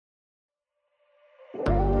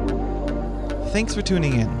Thanks for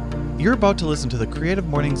tuning in. You're about to listen to the Creative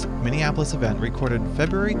Mornings Minneapolis event recorded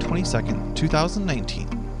February 22nd, 2019.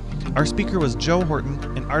 Our speaker was Joe Horton,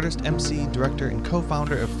 an artist, MC, director, and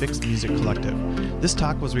co-founder of Fixed Music Collective. This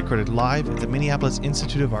talk was recorded live at the Minneapolis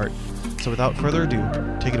Institute of Art. So without further ado,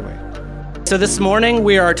 take it away. So this morning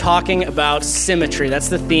we are talking about symmetry. That's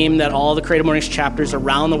the theme that all the Creative Mornings chapters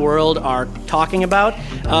around the world are talking about.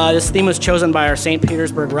 This theme was chosen by our St.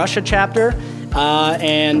 Petersburg, Russia chapter.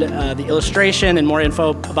 And the illustration and more info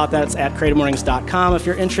about that is at creativemornings.com if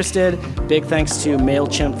you're interested. Big thanks to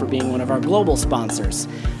MailChimp for being one of our global sponsors.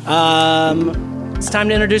 It's time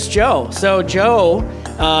to introduce Joe. So Joe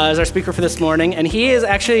is our speaker for this morning, and he is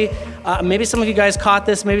actually, maybe some of you guys caught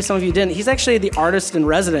this, maybe some of you didn't. He's actually the artist in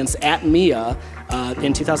residence at MIA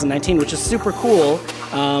in 2019, which is super cool.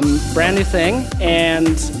 Brand new thing, and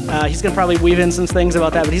he's going to probably weave in some things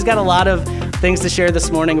about that, but he's got a lot of things to share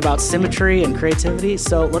this morning about symmetry and creativity,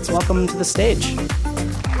 so let's welcome him to the stage.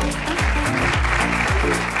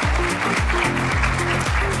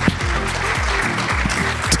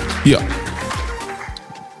 Yeah.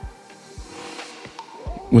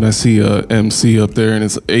 When I see a MC up there and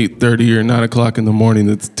it's 8:30 or 9 o'clock in the morning,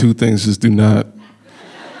 it's two things just do not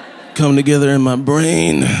come together in my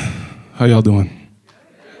brain. How y'all doing?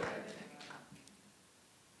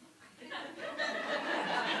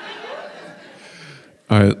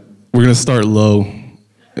 All right, we're gonna start low.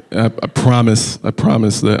 I promise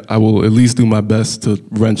that I will at least do my best to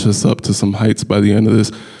wrench us up to some heights by the end of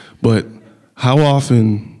this. But how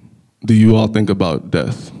often do you all think about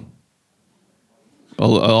death?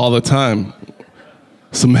 All the time.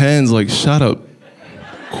 Some hands like, shut up,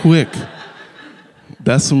 quick.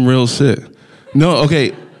 That's some real shit. No,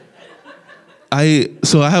 okay. I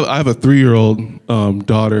have a 3-year-old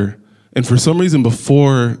daughter, and for some reason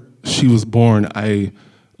before she was born, I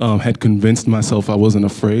had convinced myself I wasn't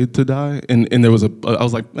afraid to die, and there was I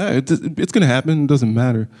was like, it's gonna happen, it doesn't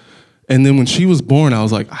matter. And then when she was born, I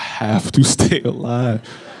was like, I have to stay alive.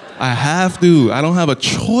 I have to. I don't have a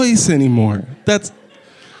choice anymore. That's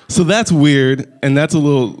weird, and that's a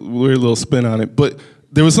weird little spin on it. But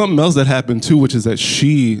there was something else that happened too, which is that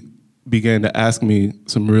she began to ask me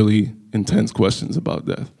some really intense questions about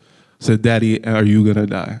death. Said, "Daddy, are you gonna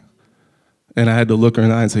die?" And I had to look her in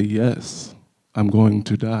the eye and say, "Yes, I'm going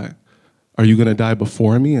to die." "Are you gonna die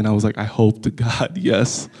before me?" And I was like, "I hope to God,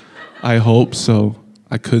 yes. I hope so."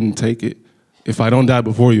 I couldn't take it. If I don't die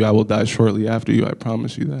before you, I will die shortly after you, I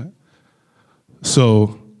promise you that.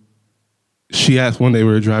 So she asked, one day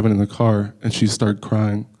we were driving in the car, and she started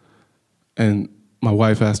crying. And my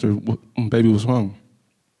wife asked her, "Baby, what's wrong?"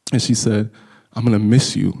 And she said, "I'm gonna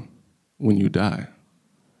miss you when you die."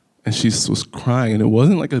 And she was crying, and it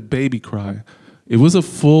wasn't like a baby cry. It was a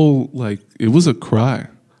full, it was a cry.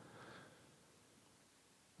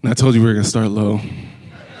 And I told you we were gonna start low.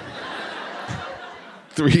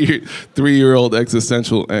 Three-year-old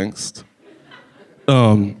existential angst.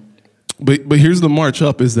 But here's the march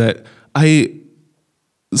up, is that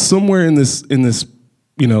somewhere in this,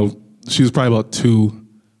 she was probably about 2,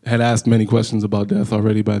 had asked many questions about death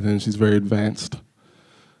already by then. She's very advanced.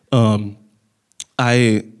 I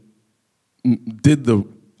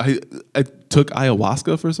took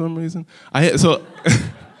ayahuasca for some reason. I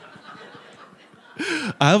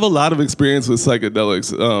have a lot of experience with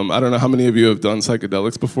psychedelics. I don't know how many of you have done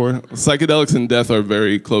psychedelics before. Psychedelics and death are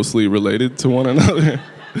very closely related to one another.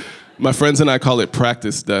 My friends and I call it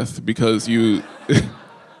practice death because it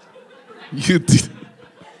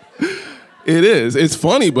is. It's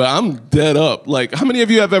funny, but I'm dead up. Like, how many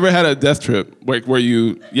of you have ever had a death trip where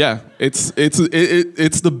it's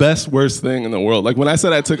the best, worst thing in the world. Like, when I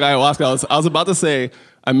said I took ayahuasca, I was about to say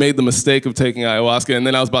I made the mistake of taking ayahuasca, and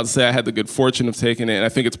then I was about to say I had the good fortune of taking it, and I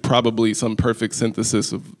think it's probably some perfect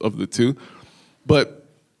synthesis of the two. But,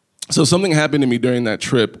 so something happened to me during that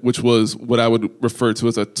trip, which was what I would refer to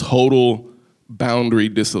as a total boundary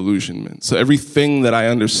disillusionment. So everything that I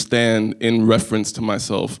understand in reference to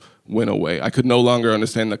myself went away. I could no longer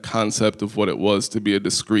understand the concept of what it was to be a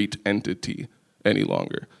discrete entity any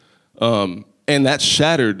longer. And that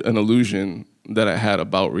shattered an illusion that I had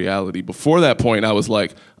about reality. Before that point, I was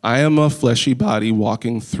like, I am a fleshy body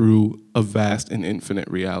walking through a vast and infinite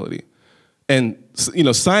reality. And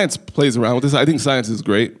science plays around with this. I think science is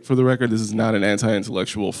great, for the record. This is not an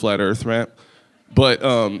anti-intellectual flat earth rant. But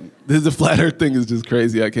the flat earth thing is just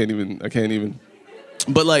crazy. I can't even.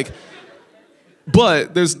 But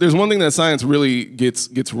there's one thing that science really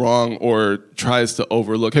gets wrong or tries to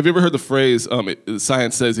overlook. Have you ever heard the phrase,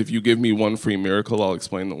 science says, if you give me one free miracle, I'll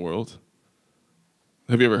explain the world?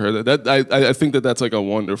 Have you ever heard that? I think that's like a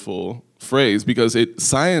wonderful phrase, because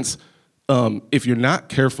science, if you're not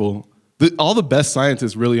careful, All the best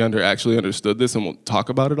scientists really actually understood this and will talk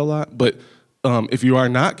about it a lot. But if you are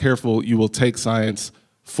not careful, you will take science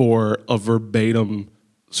for a verbatim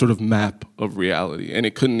sort of map of reality, and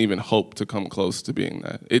it couldn't even hope to come close to being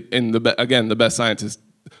that. Again, the best scientists,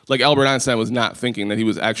 like Albert Einstein, was not thinking that he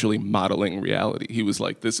was actually modeling reality. He was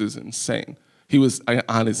like, this is insane. He was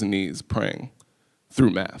on his knees praying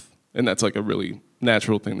through math, and that's like a really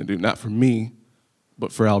natural thing to do, not for me,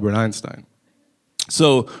 but for Albert Einstein.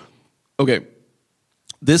 So, okay,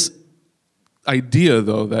 this idea,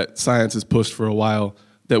 though, that science has pushed for a while,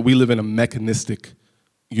 that we live in a mechanistic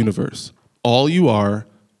universe. All you are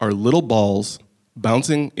little balls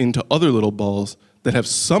bouncing into other little balls that have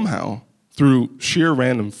somehow, through sheer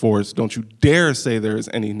random force, don't you dare say there is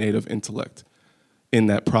any native intellect in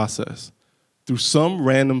that process, through some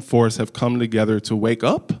random force have come together to wake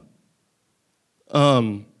up?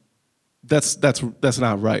 That's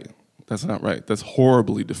not right. That's not right. That's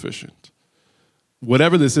horribly deficient.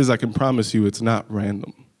 Whatever this is, I can promise you it's not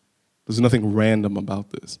random. There's nothing random about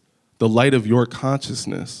this. The light of your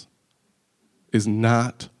consciousness is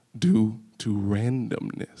not due to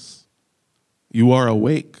randomness. You are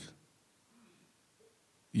awake.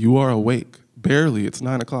 You are awake. Barely, it's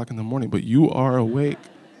 9 o'clock in the morning, but you are awake.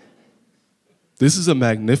 This is a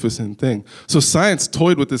magnificent thing. So science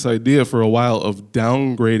toyed with this idea for a while of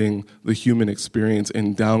downgrading the human experience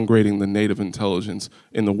and downgrading the native intelligence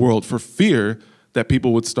in the world for fear that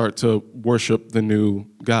people would start to worship the new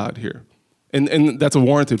God here. And that's a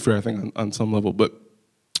warranted fear, I think, on some level. But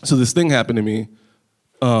so this thing happened to me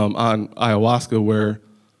on ayahuasca where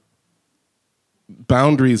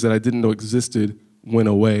boundaries that I didn't know existed went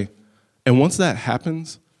away. And once that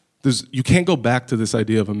happens, you can't go back to this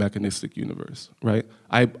idea of a mechanistic universe, right?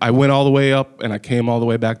 I went all the way up and I came all the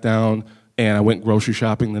way back down, and I went grocery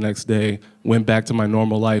shopping the next day, went back to my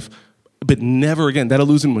normal life, but never again, that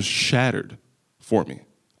illusion was shattered for me.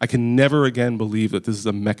 I can never again believe that this is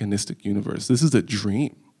a mechanistic universe. This is a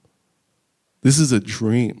dream. This is a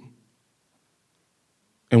dream.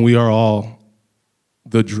 And we are all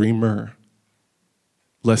the dreamer,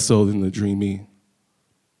 less so than the dreamy.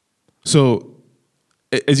 So,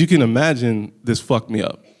 as you can imagine, this fucked me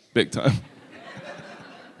up big time.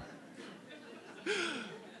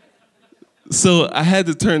 So I had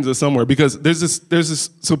to turn to somewhere because there's this.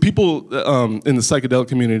 So people in the psychedelic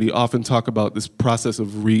community often talk about this process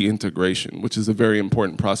of reintegration, which is a very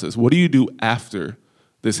important process. What do you do after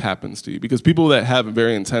this happens to you? Because people that have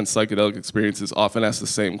very intense psychedelic experiences often ask the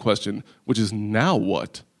same question, which is, now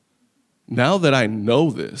what? Now that I know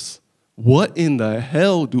this, what in the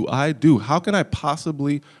hell do I do? How can I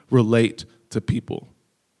possibly relate to people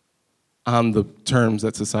on the terms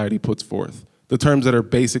that society puts forth? The terms that are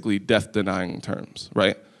basically death-denying terms,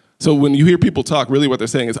 right? So when you hear people talk, really what they're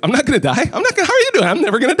saying is, I'm not gonna die. How are you doing? I'm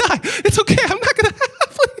never gonna die. It's okay, I'm not gonna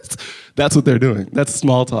please. That's what they're doing. That's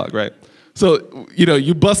small talk, right? So,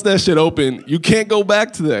 you bust that shit open, you can't go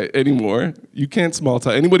back to that anymore. You can't small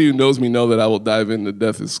talk. Anybody who knows me know that I will dive into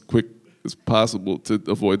death as quick as possible to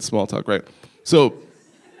avoid small talk, right? So,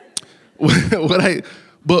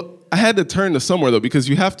 but I had to turn to somewhere though, because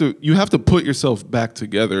you have to put yourself back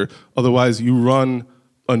together. Otherwise, you run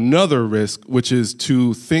another risk, which is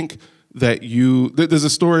to think that there's a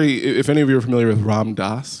story. If any of you are familiar with Ram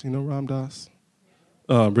Dass, you know Ram Dass,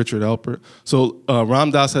 Richard Alpert. So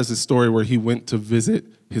Ram Dass has this story where he went to visit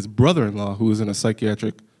his brother-in-law, who was in a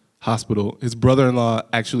psychiatric hospital. His brother-in-law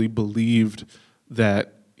actually believed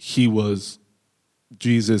that he was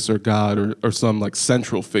Jesus or God or some like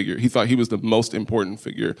central figure. He thought he was the most important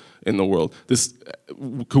figure in the world. This,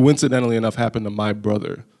 coincidentally enough, happened to my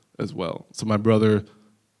brother as well. So my brother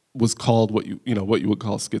was called what you would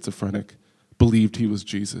call schizophrenic, believed he was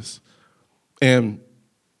Jesus. And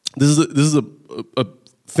this is a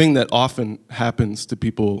thing that often happens to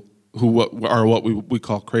people who are what we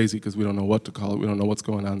call crazy, because we don't know what to call it. We don't know what's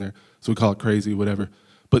going on there. So we call it crazy, whatever.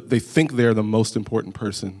 But they think they're the most important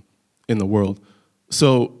person in the world.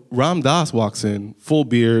 So Ram Dass walks in, full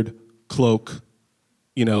beard, cloak,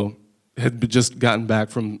 had just gotten back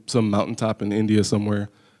from some mountaintop in India somewhere,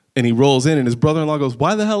 and he rolls in, and his brother-in-law goes,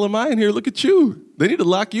 "Why the hell am I in here? Look at you. They need to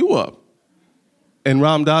lock you up." And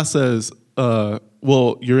Ram Dass says,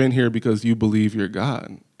 "Well, you're in here because you believe you're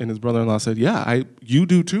God." And his brother-in-law said, "Yeah, you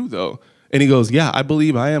do too, though." And he goes, "Yeah, I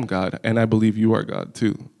believe I am God, and I believe you are God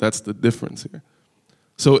too. That's the difference here."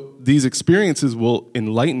 So these experiences will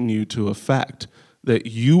enlighten you to a fact that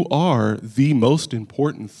you are the most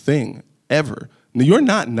important thing ever. Now, you're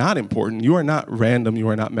not important. You are not random. You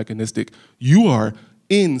are not mechanistic. You are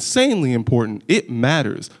insanely important. It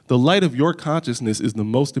matters. The light of your consciousness is the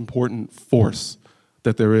most important force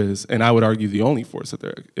that there is, and I would argue the only force that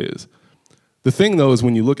there is. The thing, though, is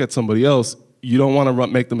when you look at somebody else, you don't want to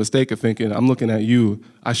make the mistake of thinking, I'm looking at you,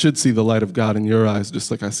 I should see the light of God in your eyes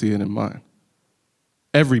just like I see it in mine.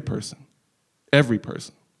 Every person,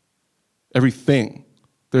 everything.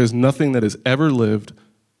 There's nothing that has ever lived,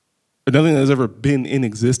 or nothing that has ever been in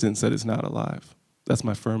existence that is not alive. That's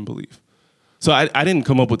my firm belief. So I didn't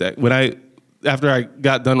come up with that. After I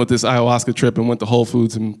got done with this ayahuasca trip and went to Whole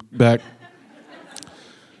Foods and back,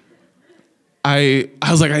 I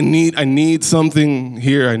was like, I need something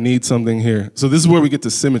here. I need something here. So this is where we get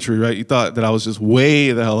to symmetry, right? You thought that I was just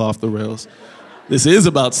way the hell off the rails. This is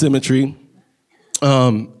about symmetry.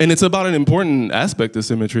 And it's about an important aspect of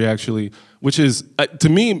symmetry, actually, which is, to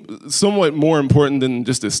me, somewhat more important than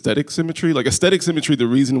just aesthetic symmetry. Like aesthetic symmetry, the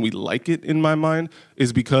reason we like it in my mind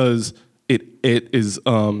is because it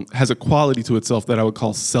has a quality to itself that I would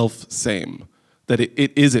call self-same. That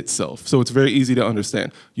it is itself. So it's very easy to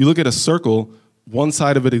understand. You look at a circle, one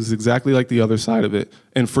side of it is exactly like the other side of it.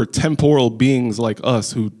 And for temporal beings like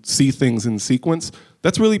us who see things in sequence,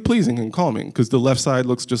 that's really pleasing and calming because the left side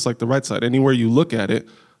looks just like the right side. Anywhere you look at it,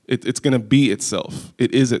 it's going to be itself.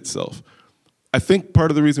 It is itself. I think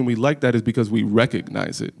part of the reason we like that is because we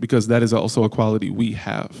recognize it, because that is also a quality we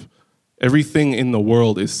have. Everything in the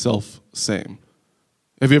world is self-same.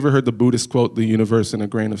 Have you ever heard the Buddhist quote, the universe in a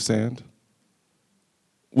grain of sand?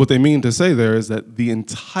 What they mean to say there is that the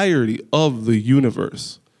entirety of the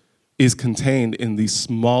universe is contained in the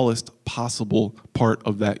smallest possible part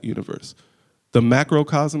of that universe. The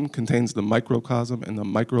macrocosm contains the microcosm, and the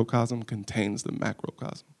microcosm contains the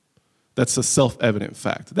macrocosm. That's a self-evident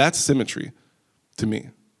fact. That's symmetry to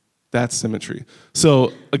me. That's symmetry.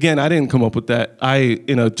 So again, I didn't come up with that.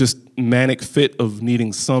 In a just manic fit of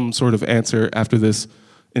needing some sort of answer after this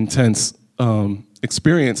intense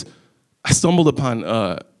experience, I stumbled upon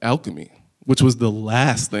alchemy, which was the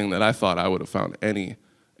last thing that I thought I would have found any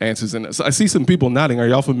answers in. So I see some people nodding. Are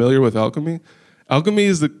y'all familiar with alchemy? Alchemy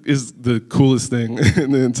is the coolest thing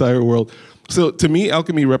in the entire world. So to me,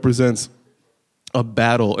 alchemy represents a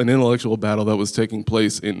battle, an intellectual battle that was taking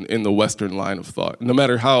place in the Western line of thought. No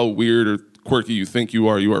matter how weird or quirky you think you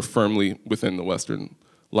are firmly within the Western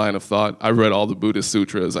line of thought. I read all the Buddhist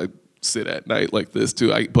sutras. I sit at night like this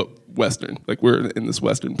too. I put Western, like we're in this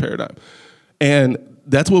Western paradigm. And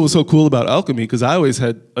that's what was so cool about alchemy, because I always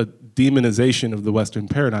had a demonization of the Western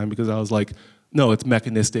paradigm because I was like, no, it's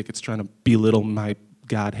mechanistic. It's trying to belittle my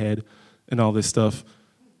godhead and all this stuff.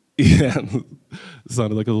 Yeah, it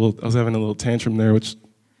sounded like I was having a little tantrum there, which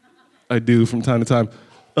I do from time to time.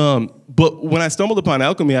 But when I stumbled upon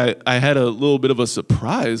alchemy, I had a little bit of a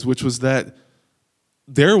surprise, which was that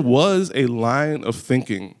there was a line of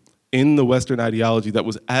thinking in the Western ideology that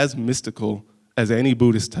was as mystical as any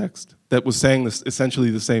Buddhist text, that was saying essentially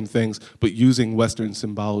the same things, but using Western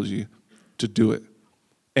symbology to do it.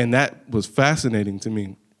 And that was fascinating to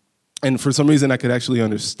me. And for some reason, I could actually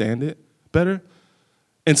understand it better.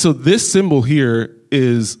 And so this symbol here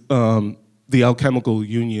is the alchemical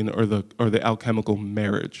union or the alchemical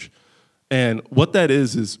marriage. And what that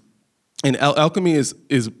is and alchemy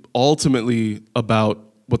is ultimately about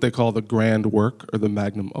what they call the grand work or the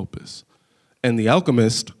magnum opus. And the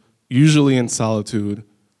alchemist, usually in solitude,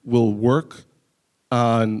 will work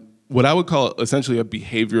on what I would call essentially a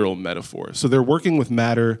behavioral metaphor. So they're working with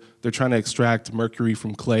matter, they're trying to extract mercury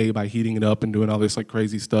from clay by heating it up and doing all this like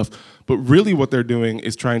crazy stuff. But really what they're doing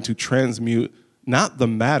is trying to transmute not the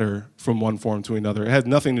matter from one form to another. It had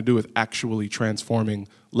nothing to do with actually transforming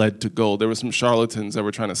lead to gold. There were some charlatans that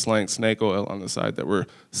were trying to slang snake oil on the side that were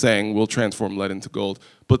saying, we'll transform lead into gold.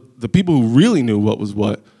 But the people who really knew what was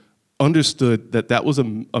what understood that that was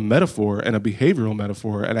a metaphor and a behavioral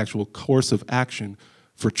metaphor, an actual course of action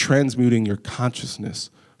for transmuting your consciousness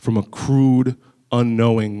from a crude,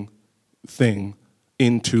 unknowing thing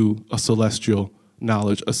into a celestial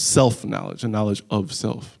knowledge, a self-knowledge, a knowledge of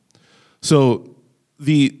self. So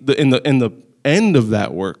in the end of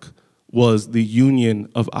that work was the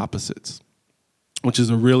union of opposites, which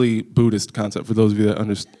is a really Buddhist concept. For those of you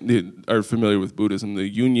that are familiar with Buddhism, the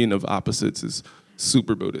union of opposites is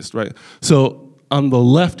super Buddhist, right? So on the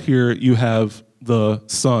left here, you have the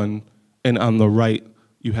sun, and on the right,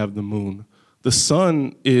 you have the moon. The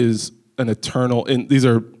sun is an eternal, and these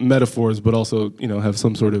are metaphors, but also, have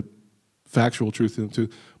some sort of factual truth to them too.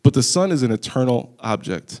 But the sun is an eternal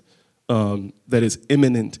object that is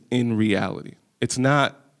immanent in reality. It's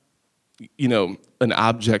not, an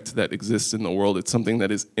object that exists in the world. It's something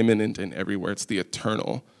that is immanent and everywhere. It's the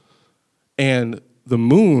eternal. And the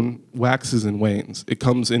moon waxes and wanes. It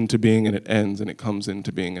comes into being and it ends, and it comes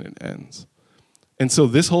into being and it ends. And so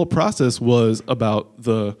this whole process was about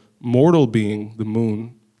the mortal being, the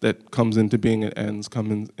moon, that comes into being and ends,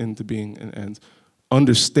 into being and ends.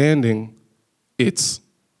 Understanding its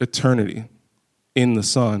eternity in the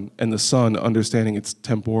sun, and the sun understanding its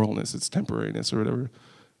temporalness, its temporariness, or whatever,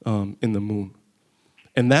 in the moon.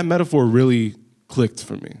 And that metaphor really clicked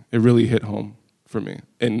for me. It really hit home for me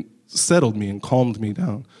and settled me and calmed me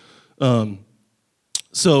down.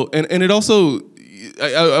 So it also,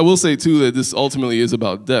 I will say too that this ultimately is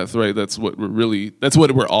about death, right? That's what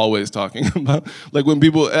we're always talking about. Like when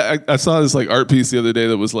people, I saw this like art piece the other day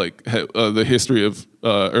that was like the history of,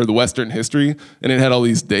 or the Western history, and it had all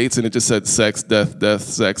these dates, and it just said sex, death, death,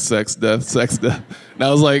 sex, sex, death, sex, death. And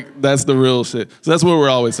I was like, that's the real shit. So that's what we're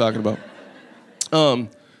always talking about.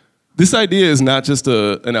 This idea is not just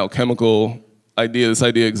an alchemical idea. This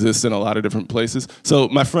idea exists in a lot of different places. So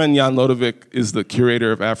my friend Jan Lodovic is the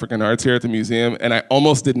curator of African arts here at the museum, and I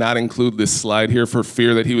almost did not include this slide here for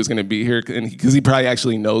fear that he was going to be here, because he probably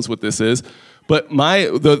actually knows what this is. But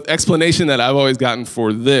the explanation that I've always gotten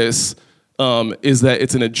for this is that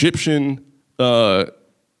it's an Egyptian,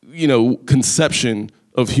 conception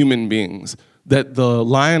of human beings. That the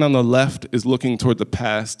lion on the left is looking toward the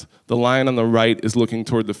past, the lion on the right is looking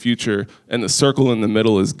toward the future, and the circle in the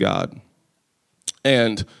middle is God.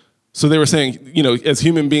 And so they were saying, as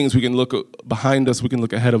human beings, we can look behind us, we can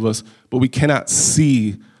look ahead of us, but we cannot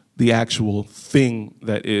see the actual thing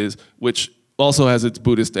that is, which also has its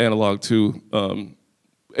Buddhist analog too.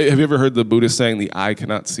 Have you ever heard the Buddhist saying the eye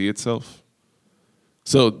cannot see itself?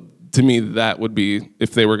 So to me, that would be,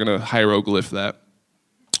 if they were going to hieroglyph that,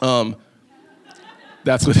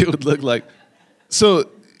 that's what it would look like. So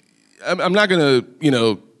I'm not going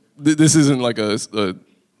to, this isn't like a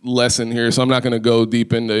lesson here, so I'm not going to go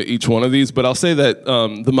deep into each one of these, but I'll say that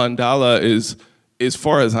the mandala is, as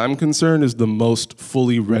far as I'm concerned, is the most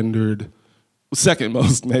fully rendered, second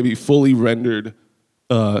most maybe, fully rendered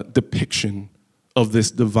depiction of this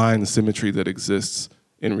divine symmetry that exists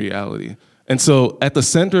in reality. And so at the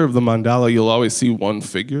center of the mandala, you'll always see one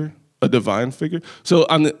figure, a divine figure. So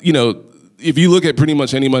if you look at pretty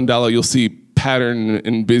much any mandala, you'll see pattern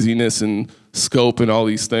and busyness and scope and all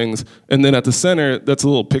these things. And then at the center, that's a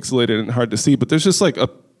little pixelated and hard to see, but there's just like a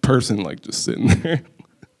person like just sitting there.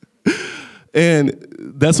 And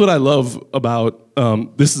that's what I love about, I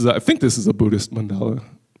think this is a Buddhist mandala,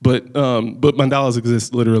 but mandalas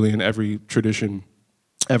exist literally in every tradition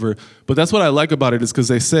ever. But that's what I like about it, is because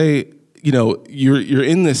they say, you're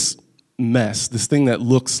in this mess, this thing that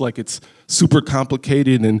looks like it's super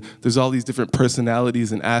complicated and there's all these different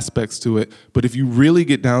personalities and aspects to it. But if you really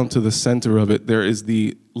get down to the center of it, there is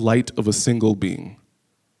the light of a single being.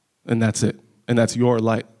 And that's it. And that's your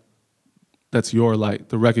light. That's your light,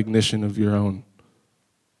 the recognition of your own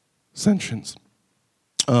sentience.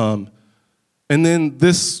 And then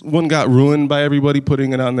this one got ruined by everybody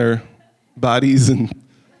putting it on their bodies and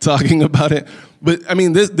talking about it. But I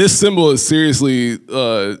mean, this symbol is seriously,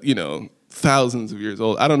 thousands of years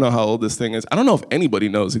old. I don't know how old this thing is. I don't know if anybody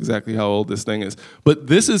knows exactly how old this thing is. But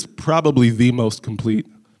this is probably the most complete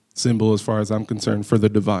symbol, as far as I'm concerned, for the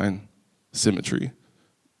divine symmetry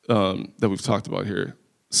that we've talked about here.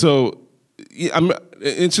 So I'm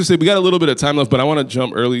interested. We got a little bit of time left, but I want to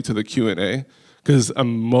jump early to the Q&A, because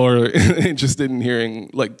I'm more interested in hearing,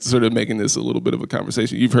 like, sort of making this a little bit of a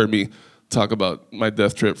conversation. You've heard me talk about my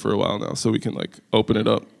death trip for a while now, so we can like open it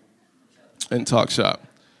up and talk shop.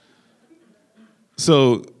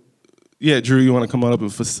 So, yeah, Drew, you want to come on up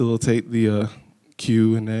and facilitate the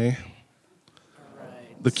Q&A? Right.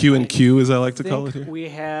 The Q and Q, as I like to call it here. Maybe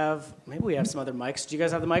we have some other mics. Do you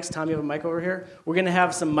guys have the mics? Tom, you have a mic over here? We're going to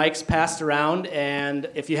have some mics passed around, and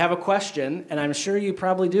if you have a question, and I'm sure you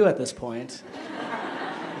probably do at this point.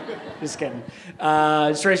 Just kidding.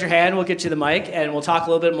 Just raise your hand. We'll get you the mic, and we'll talk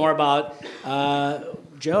a little bit more about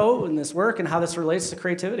Joe and this work and how this relates to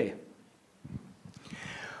creativity.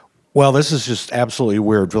 Well, this is just absolutely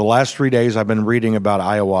weird. For the last 3 days, I've been reading about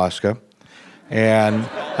ayahuasca, and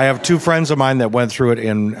I have two friends of mine that went through it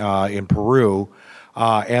in Peru,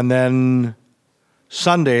 and then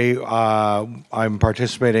Sunday, I'm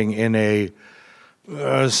participating in a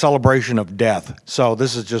celebration of death. So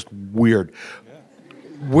this is just weird.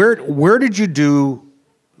 Where did you,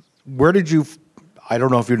 I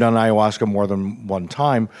don't know if you've done ayahuasca more than one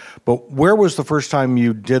time, but where was the first time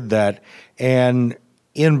you did that? And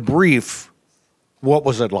in brief, what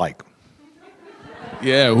was it like?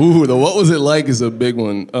 Yeah, the what was it like is a big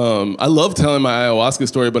one. I love telling my ayahuasca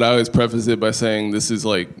story, but I always preface it by saying this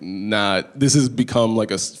has become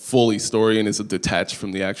like a fully story and it's detached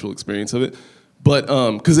from the actual experience of it. But,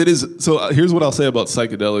 because it is, so here's what I'll say about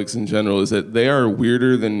psychedelics in general, is that they are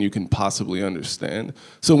weirder than you can possibly understand.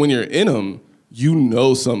 So when you're in them, you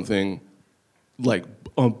know something like,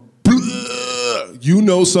 you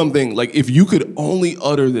know something, like if you could only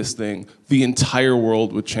utter this thing, the entire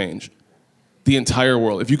world would change. The entire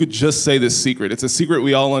world. If you could just say this secret. It's a secret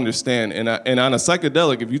we all understand. And on a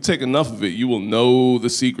psychedelic, if you take enough of it, you will know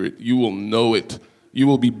the secret. You will know it. You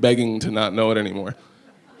will be begging to not know it anymore.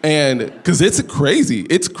 And because it's crazy.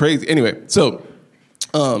 Anyway, so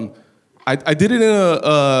I did it in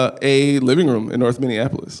a living room in North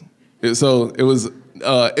Minneapolis. It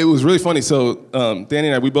was really funny. So Danny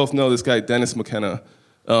and I, we both know this guy, Dennis McKenna,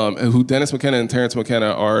 who Dennis McKenna and Terrence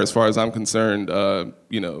McKenna are, as far as I'm concerned,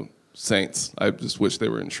 saints. I just wish they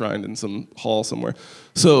were enshrined in some hall somewhere.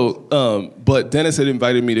 So, but Dennis had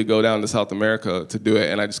invited me to go down to South America to do it,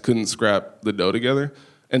 and I just couldn't scrap the dough together.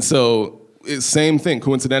 And so, same thing,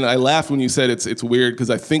 coincidentally. I laughed when you said it's weird, because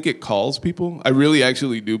I think it calls people. I really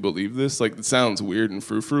actually do believe this. Like, it sounds weird and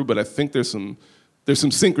frou-frou, but I think there's some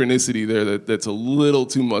synchronicity there that's a little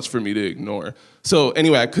too much for me to ignore. So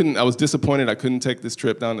anyway, I was disappointed I couldn't take this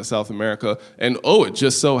trip down to South America. And it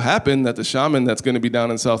just so happened that the shaman that's gonna be down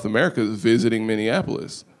in South America is visiting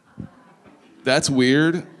Minneapolis. That's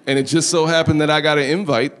weird. And it just so happened that I got an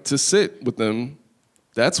invite to sit with them.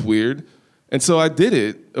 That's weird. And so I did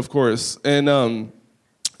it, of course. And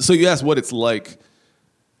so you asked what it's like.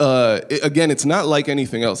 Again, it's not like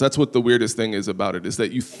anything else. That's what the weirdest thing is about it, is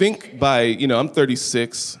that you think by, I'm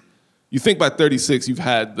 36, you think by 36 you've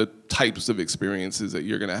had the types of experiences that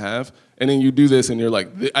you're gonna have, and then you do this and you're like,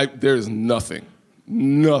 there's nothing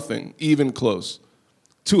even close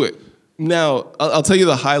to it. Now, I'll tell you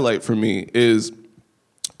the highlight for me is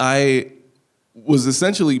I was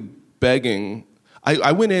essentially begging,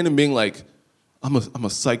 I went in and being like, I'm a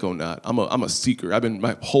psychonaut. I'm a seeker.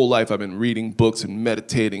 My whole life I've been reading books and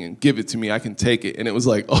meditating, and give it to me, I can take it. And it was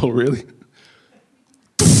like, oh really?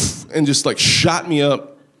 And just like shot me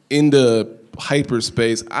up into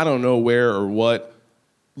hyperspace. I don't know where or what.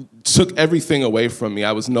 Took everything away from me.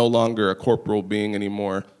 I was no longer a corporal being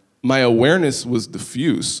anymore. My awareness was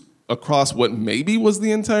diffuse across what maybe was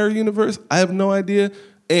the entire universe. I have no idea.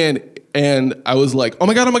 And I was like, oh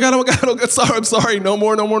my God, I'm sorry, no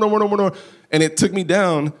more. And it took me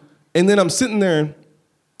down, and then I'm sitting there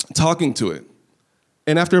talking to it.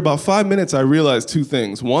 And after about 5 minutes, I realized two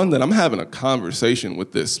things. One, that I'm having a conversation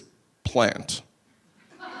with this plant.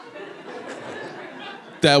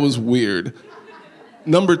 That was weird.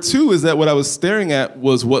 Number two is that what I was staring at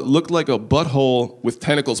was what looked like a butthole with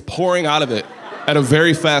tentacles pouring out of it at a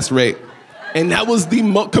very fast rate. And that was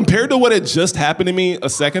compared to what had just happened to me a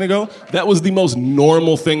second ago, that was the most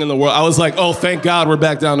normal thing in the world. I was like, oh, thank God we're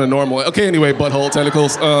back down to normal. Okay, anyway, butthole,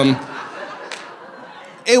 tentacles.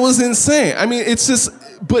 It was insane. I mean, it's just,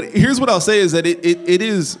 but here's what I'll say is that it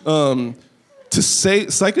is, to say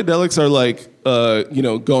psychedelics are like,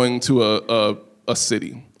 going to a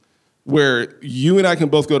city where you and I can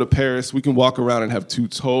both go to Paris, we can walk around and have two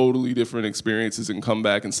totally different experiences and come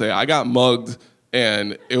back and say, I got mugged,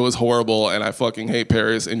 and it was horrible, and I fucking hate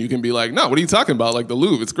Paris. And you can be like, no, what are you talking about? Like the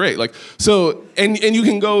Louvre, it's great. Like so, and you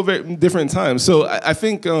can go very different times. So I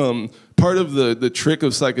think part of the trick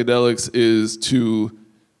of psychedelics is to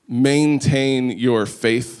maintain your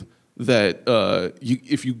faith that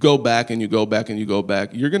if you go back and you go back and you go back,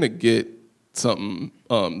 you're gonna get something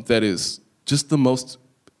that is just the most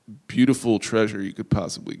beautiful treasure you could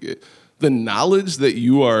possibly get. The knowledge that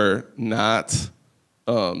you are not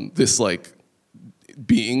this like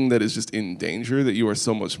being that is just in danger, that you are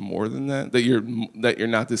so much more than that you're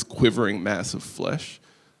not this quivering mass of flesh.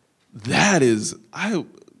 That is, I don't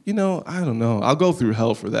know. I'll go through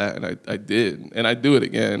hell for that, and I did, and I do it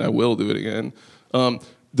again. I will do it again.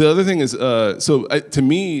 The other thing is, to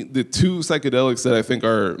me, the two psychedelics that I think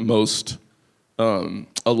are most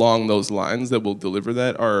along those lines that will deliver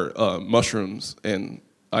that are mushrooms and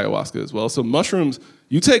ayahuasca as well. So mushrooms,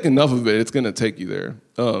 you take enough of it, it's going to take you there.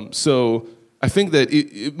 So I think that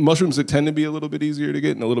mushrooms tend to be a little bit easier to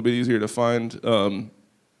get and a little bit easier to find,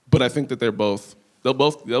 but I think that they'll both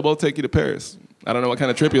take you to Paris. I don't know what kind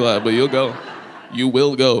of trip you'll have, but you'll go. You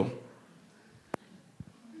will go.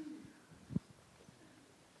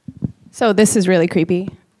 So this is really creepy.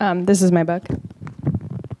 This is my book.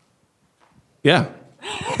 Yeah,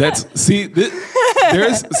 there's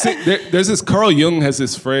this Carl Jung has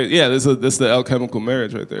this phrase. Yeah, this is the alchemical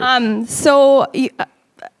marriage right there. So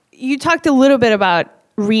you talked a little bit about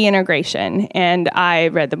reintegration, and I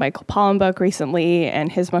read the Michael Pollan book recently,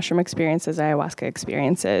 and his mushroom experiences, ayahuasca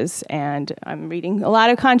experiences, and I'm reading a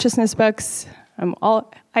lot of consciousness books.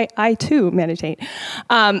 I too meditate.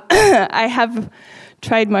 I have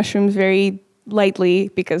tried mushrooms very lightly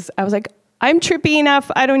because I was like, I'm trippy enough.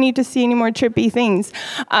 I don't need to see any more trippy things.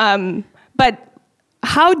 But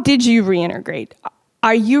how did you reintegrate?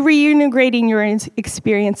 Are you reintegrating your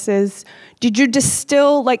experiences? Did you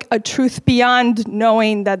distill like a truth beyond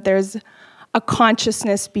knowing that there's a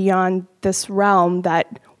consciousness beyond this realm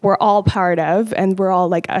that we're all part of, and we're all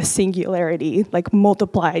like a singularity, like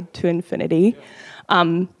multiplied to infinity?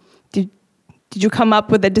 Did you come up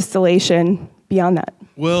with a distillation beyond that?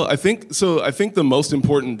 Well, I think the most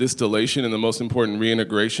important distillation and the most important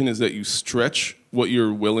reintegration is that you stretch what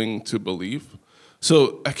you're willing to believe.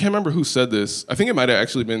 So I can't remember who said this. I think it might have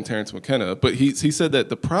actually been Terence McKenna, but he said that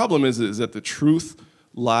the problem is that the truth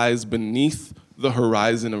lies beneath the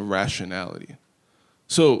horizon of rationality.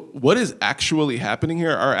 So what is actually happening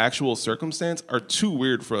here, our actual circumstance, are too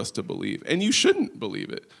weird for us to believe. And you shouldn't believe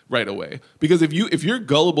it right away. Because if you're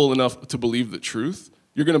gullible enough to believe the truth,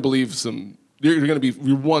 you're going to believe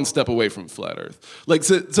you're one step away from flat Earth. Like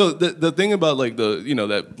so the thing about like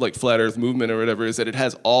that like flat Earth movement or whatever is that it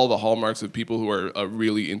has all the hallmarks of people who are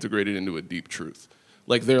really integrated into a deep truth.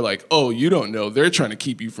 Like they're like, oh, you don't know. They're trying to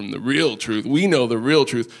keep you from the real truth. We know the real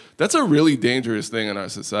truth. That's a really dangerous thing in our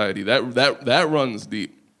society. That runs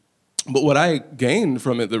deep. But what I gained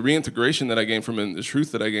from it, the reintegration that I gained from it, and the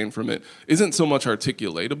truth that I gained from it, isn't so much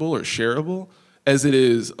articulatable or shareable as it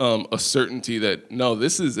is a certainty that no,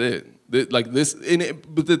 this is it. Like this,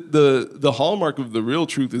 but the hallmark of the real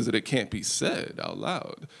truth is that it can't be said out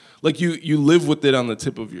loud. Like you live with it on the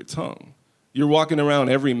tip of your tongue. You're walking around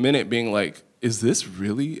every minute being like,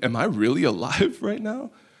 am I really alive right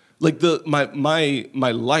now? Like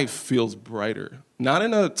my life feels brighter, not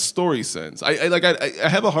in a story sense. I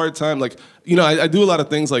have a hard time, like, I do a lot of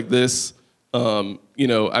things like this. I'm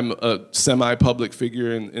a semi-public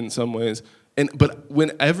figure in some ways. But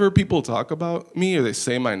whenever people talk about me or they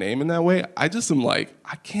say my name in that way, I just am like,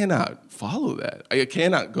 I cannot follow that. I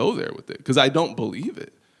cannot go there with it because I don't believe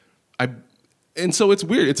it. And so it's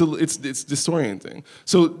weird. It's disorienting.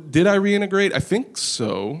 So did I reintegrate? I think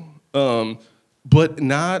so, but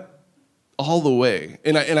not all the way.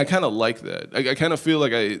 And I kind of like that. I kind of feel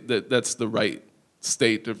like that's the right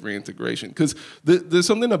state of reintegration because there's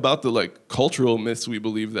something about the like cultural myths we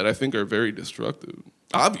believe that I think are very destructive.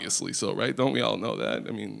 Obviously so, right? Don't we all know that?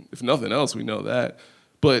 I mean, if nothing else, we know that.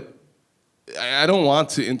 But I don't want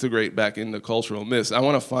to integrate back into cultural myths. I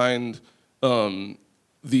want to find the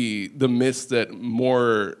myths that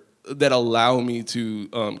allow me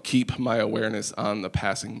to keep my awareness on the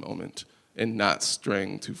passing moment and not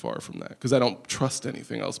straying too far from that because I don't trust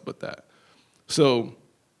anything else but that. So,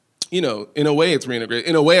 in a way it's reintegrated.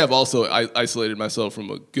 In a way I've also isolated myself from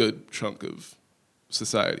a good chunk of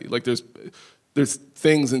society. Like there's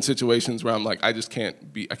things and situations where I'm like, I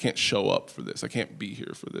can't show up for this. I can't be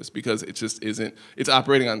here for this because it just isn't, it's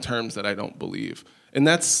operating on terms that I don't believe. And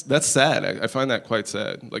that's sad. I find that quite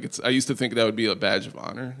sad. Like I used to think that would be a badge of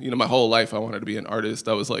honor. My whole life I wanted to be an artist.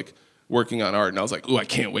 I was like working on art and I was like, ooh, I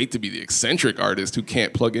can't wait to be the eccentric artist who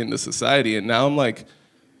can't plug into society. And now I'm like,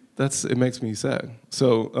 it makes me sad.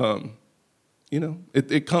 So,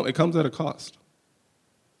 it comes at a cost.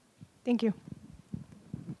 Thank you.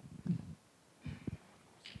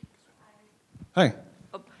 Hi.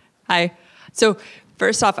 Hi. So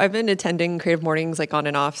first off, I've been attending Creative Mornings like on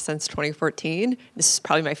and off since 2014. This is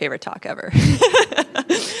probably my favorite talk ever.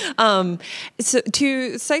 So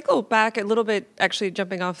to cycle back a little bit, actually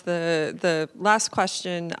jumping off the last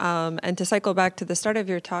question, and to cycle back to the start of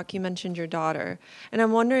your talk, you mentioned your daughter. And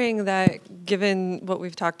I'm wondering that, given what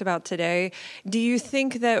we've talked about today, do you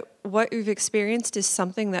think that what you've experienced is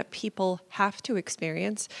something that people have to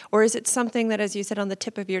experience? Or is it something that, as you said, on the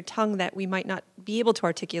tip of your tongue that we might not be able to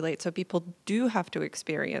articulate, so people do have to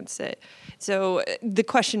experience it? So the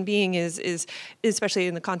question being is especially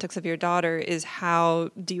in the context of your daughter, is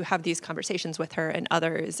how do you have these conversations with her and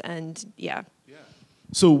others? And yeah.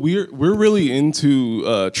 So we're really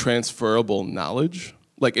into transferable knowledge.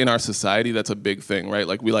 Like in our society, that's a big thing, right?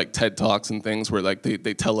 Like we like TED Talks and things where like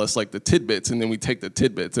they tell us like the tidbits and then we take the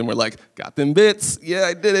tidbits and we're like, got them bits. Yeah,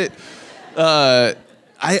 I did it.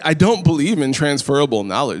 I don't believe in transferable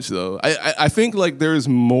knowledge though. I think like there's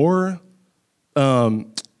more, there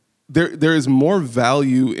is more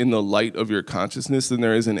value in the light of your consciousness than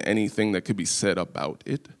there is in anything that could be said about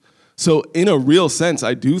it. So in a real sense,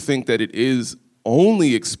 I do think that it is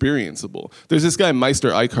only experienceable. There's this guy,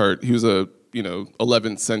 Meister Eckhart, he was a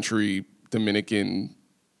 11th century Dominican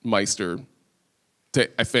Meister,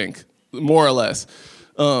 I think, more or less.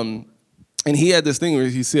 And he had this thing where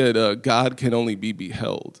he said, God can only be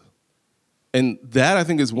beheld. And that, I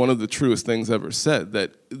think, is one of the truest things ever said,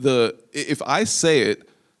 that if I say it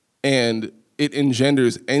and it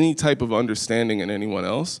engenders any type of understanding in anyone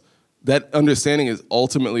else, that understanding is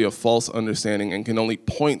ultimately a false understanding and can only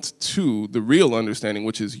point to the real understanding,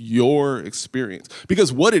 which is your experience.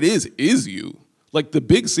 Because what it is you. Like, the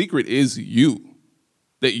big secret is you,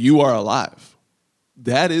 that you are alive.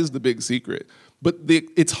 That is the big secret. But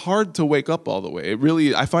it's hard to wake up all the way.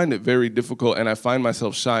 I find it very difficult, and I find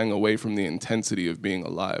myself shying away from the intensity of being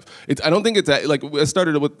alive. I don't think it's that, like, I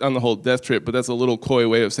started on the whole death trip, but that's a little coy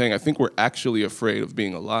way of saying I think we're actually afraid of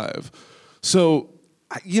being alive. So,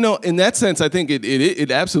 in that sense, I think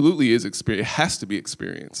it absolutely is experience. It has to be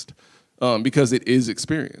experienced because it is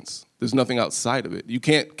experience. There's nothing outside of it. You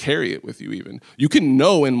can't carry it with you even. You can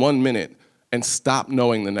know in 1 minute and stop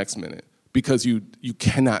knowing the next minute because you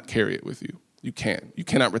cannot carry it with you. You can't. You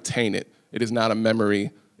cannot retain it. It is not a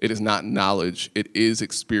memory. It is not knowledge. It is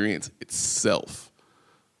experience itself.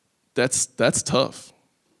 That's tough.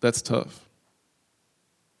 That's tough.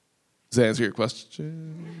 Does that answer your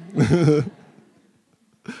question?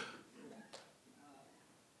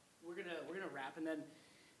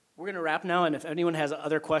 We're going to wrap now, and if anyone has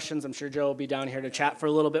other questions, I'm sure Joe will be down here to chat for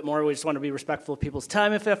a little bit more. We just want to be respectful of people's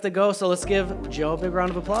time if they have to go, so let's give Joe a big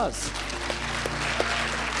round of applause.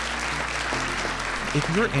 If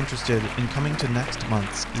you're interested in coming to next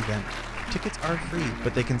month's event, tickets are free,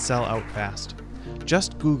 but they can sell out fast.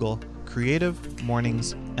 Just Google Creative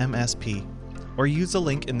Mornings MSP, or use the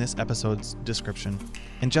link in this episode's description.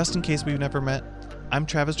 And just in case we've never met, I'm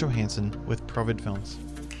Travis Johansson with Provid Films.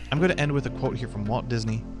 I'm going to end with a quote here from Walt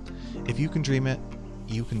Disney. If you can dream it,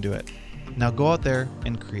 you can do it. Now go out there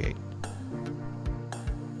and create.